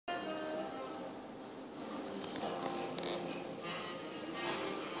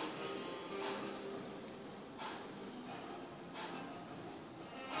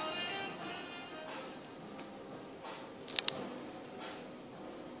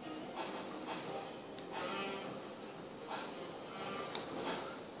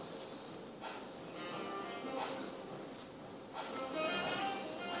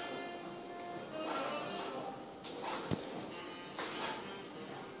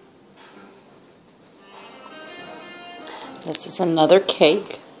This is another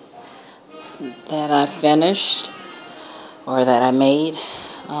cake that I finished or that I made.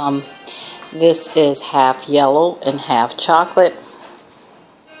 This is half yellow and half chocolate.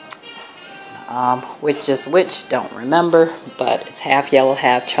 Which is which, don't remember, but it's half yellow,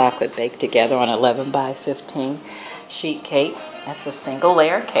 half chocolate baked together on 11 by 15 sheet cake. That's a single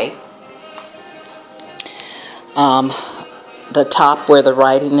layer cake. The top where the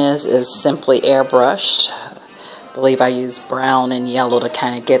writing is simply airbrushed. I believe I used brown and yellow to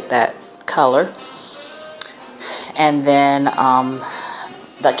kind of get that color. And then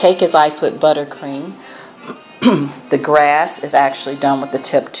the cake is iced with buttercream. The grass is actually done with the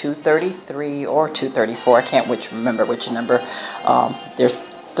tip 233 or 234. I can't remember which number.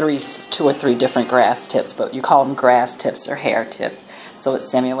 There's two or three different grass tips, but you call them grass tips or hair tip. So it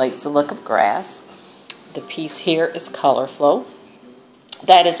simulates the look of grass. The piece here is Color Flow.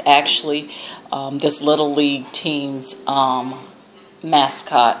 That is actually this Little League team's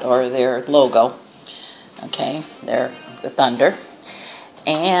mascot or their logo. Okay, they're the Thunder.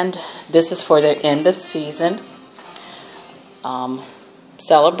 And this is for their end of season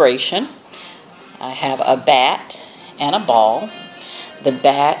celebration. I have a bat and a ball. The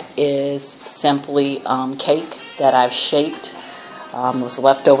bat is simply cake that I've shaped. It was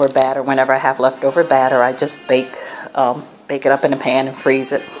leftover batter. Whenever I have leftover batter, I just bake it up in a pan and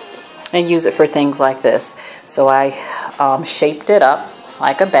freeze it and use it for things like this. So I shaped it up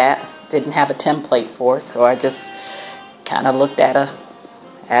like a bat. Didn't have a template for it, so I just kind of looked at a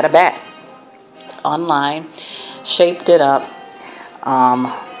bat online, shaped it up,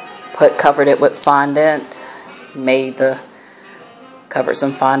 covered it with fondant, covered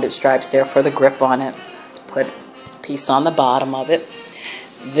some fondant stripes there for the grip on it, put a piece on the bottom of it.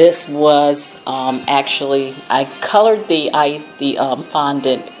 This was actually, I colored the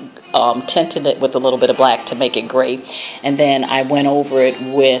fondant, tinted it with a little bit of black to make it gray, and then I went over it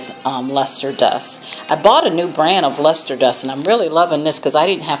with luster dust. I bought a new brand of luster dust, and I'm really loving this because I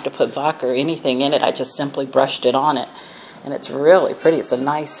didn't have to put vodka or anything in it. I just simply brushed it on it, and it's really pretty. It's a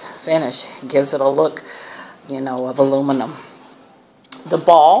nice finish. It gives it a look, of aluminum. The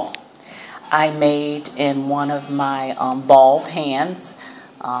ball I made in one of my ball pans,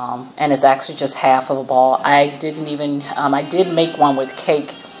 and it's actually just half of a ball. I did make one with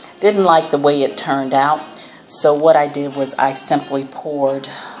cake. Didn't like the way it turned out, so what I did was I simply poured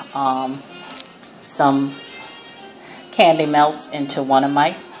some candy melts into one of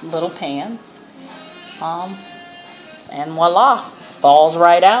my little pans, and voila, falls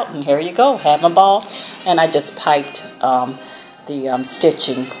right out, and here you go, have a ball. And I just piped the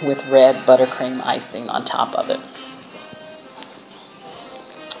stitching with red buttercream icing on top of it,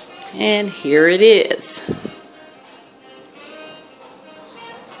 and here it is.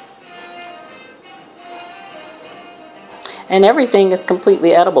 And everything is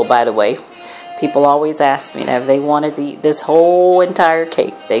completely edible, by the way. People always ask me if they wanted to eat this whole entire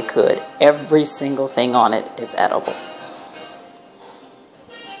cake. They could. Every single thing on it is edible.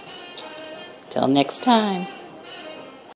 Till next time.